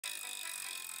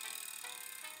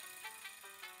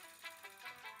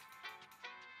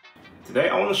Today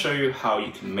I want to show you how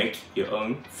you can make your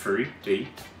own 3D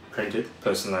printed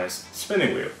personalized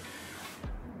spinning wheel.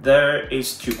 There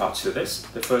is two parts to this.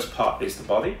 The first part is the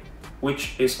body,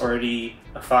 which is already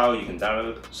a file you can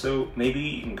download, so maybe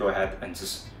you can go ahead and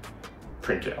just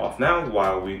print it off now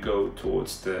while we go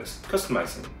towards the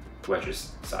customizing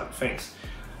wedges side of things.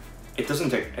 It doesn't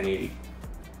take any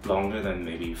longer than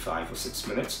maybe 5 or 6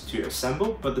 minutes to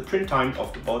assemble, but the print time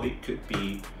of the body could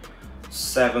be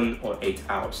 7 or 8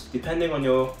 hours, depending on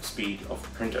your speed of the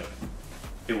printer.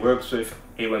 It works with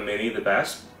A1 Mini the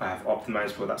best. I have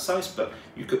optimized for that size, but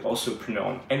you could also print it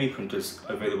on any printers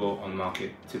available on the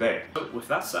market today. So with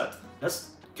that said, let's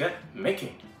get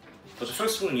making. So the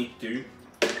first thing we need to do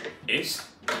is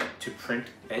to print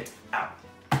it out.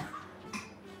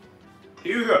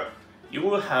 Here you go. You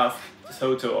will have a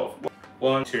total of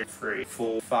 1, 2, 3,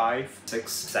 4, 5,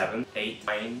 6, 7, 8,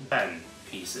 9, 10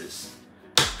 pieces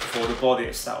for the body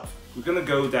itself. We're gonna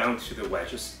go down to the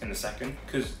wedges in a second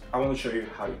because I want to show you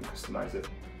how you can customize it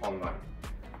online.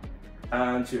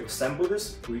 And to assemble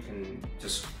this, we can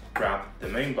just grab the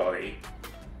main body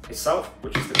itself,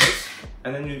 which is the base,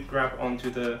 and then you grab onto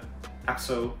the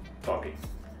axle body.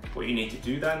 What you need to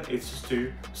do then is just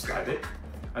to slide it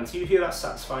until you hear that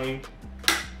satisfying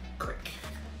click.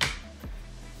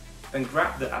 Then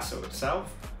grab the axle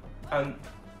itself and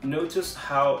notice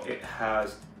how it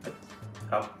has an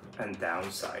up and down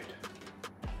side.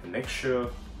 And make sure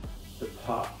the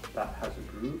part that has a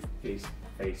groove is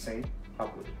facing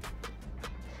upward.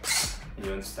 And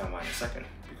you understand why in a second.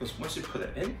 Because once you put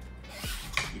it in,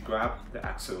 you grab the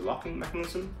axle locking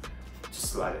mechanism,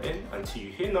 just slide it in until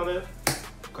you hear another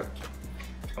click.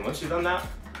 And once you've done that,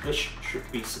 this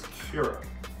should be secure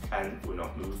and will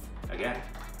not move again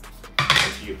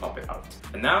until you pop it out.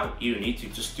 And now you need to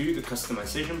just do the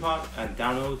customization part and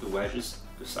download the wedges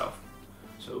yourself.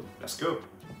 So let's go.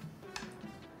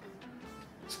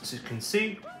 So as you can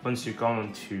see, once you've gone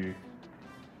onto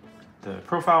the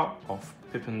profile of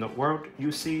Pipin World,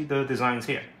 you see the designs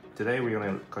here. Today we're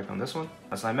going to click on this one.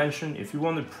 As I mentioned, if you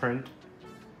want to print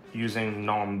using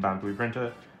non-bamboo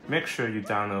printer, make sure you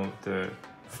download the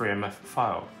 3MF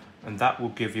file, and that will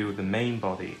give you the main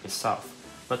body itself.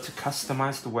 But to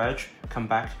customize the wedge, come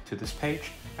back to this page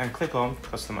and click on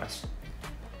Customize.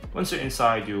 Once you're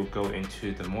inside, you'll go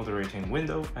into the moderating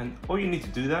window, and all you need to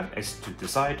do then is to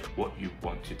decide what you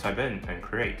want to type in and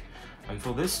create. And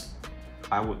for this,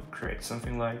 I would create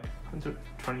something like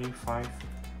 125,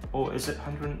 or is it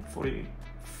 140,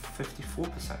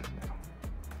 54% now?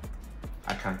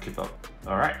 I can't keep up.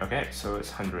 Alright, okay, so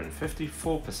it's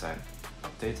 154%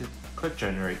 updated. Click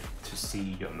generate to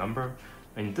see your number,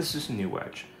 and this is a new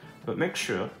wedge. But make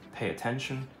sure, pay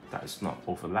attention that it's not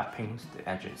overlapping the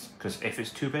edges, because if it's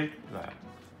too big, like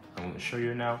I'm going to show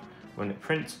you now, when it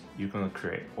prints, you're going to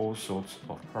create all sorts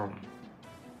of problems.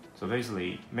 So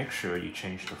basically, make sure you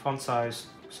change the font size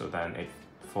so then it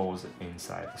falls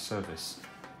inside the surface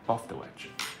of the wedge.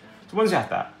 So once you have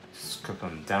that, just click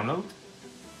on download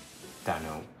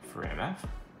 3MF,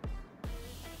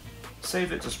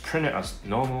 save it, just print it as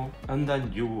normal, and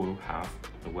then you will have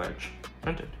the wedge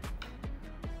printed.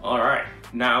 Alright,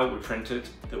 now we printed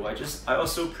the wedges. I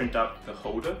also print out the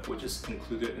holder, which is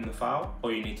included in the file.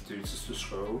 All you need to do is just to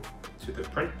scroll to the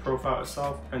print profile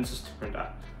itself and just to print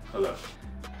out hello.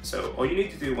 So all you need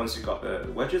to do once you got the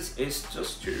wedges is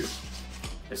just to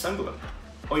assemble them.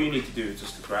 All you need to do is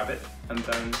just to grab it and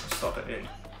then slot it in.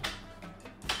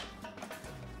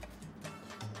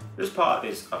 This part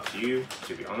is up to you,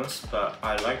 to be honest, but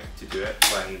I like to do it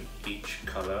when each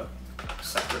color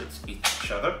separates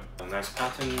each other. A nice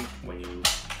pattern when you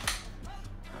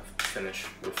have finished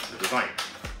with the design.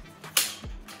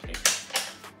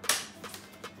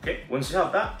 Okay, once you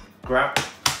have that, grab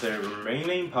the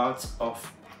remaining parts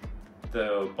of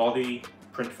the body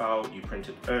print file you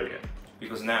printed earlier,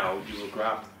 because now you will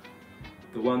grab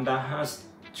the one that has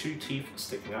 2 teeth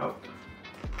sticking out,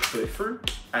 put it through,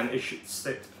 and it should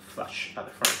sit flush at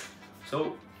the front.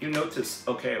 So you notice,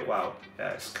 okay, wow,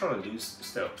 it's kind of loose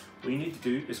still. What you need to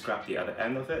do is grab the other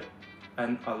end of it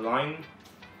and align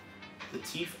the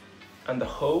teeth and the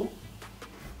hole,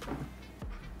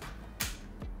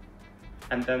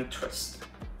 and then twist.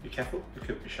 Be careful, it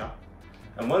could be sharp.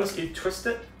 And once you twist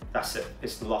it, that's it,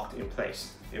 it's locked in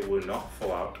place. It will not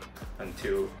fall out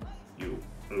until you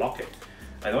lock it.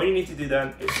 And all you need to do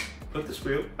then is put this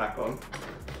wheel back on,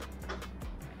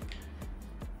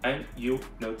 and you'll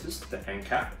notice the end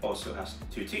cap also has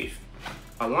 2 teeth.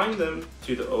 Align them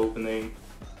to the opening,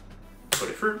 put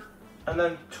it through, and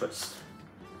then twist.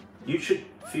 You should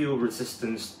feel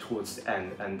resistance towards the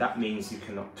end, and that means you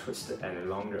cannot twist it any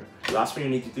longer. The last thing you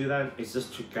need to do then is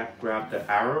just to grab the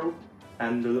arrow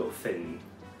and the little fin.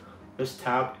 This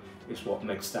tab is what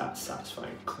makes that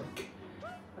satisfying click,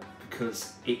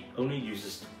 because it only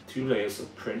uses 2 layers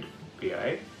of print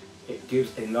BA. It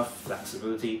gives enough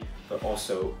flexibility, but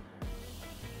also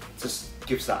just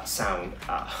gives that sound.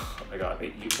 Oh my god,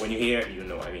 when you hear it, you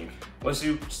know what I mean. Once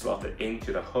you slot it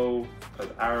into the hole,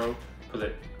 put the arrow, put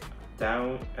it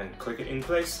down and click it in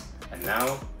place, and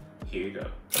now here you go.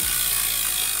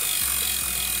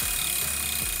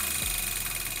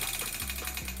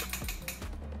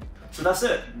 So that's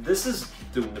it. This is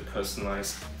the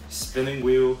personalized spinning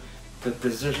wheel, the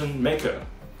decision maker,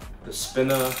 the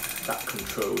spinner that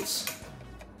controls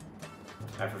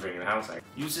everything in the house.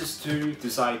 Use this to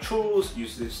decide chores,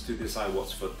 use this to decide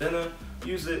what's for dinner,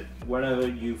 use it whenever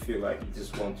you feel like you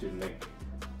just want to make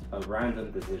a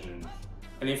random decision.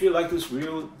 And if you like this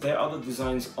wheel, there are other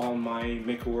designs on my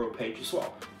Maker World page as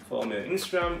well. Follow me on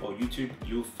Instagram or YouTube,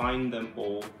 you'll find them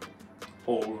all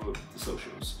over the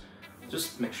socials.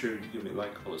 Just make sure you give me a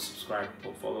like or subscribe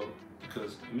or follow,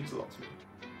 because it means a lot to me.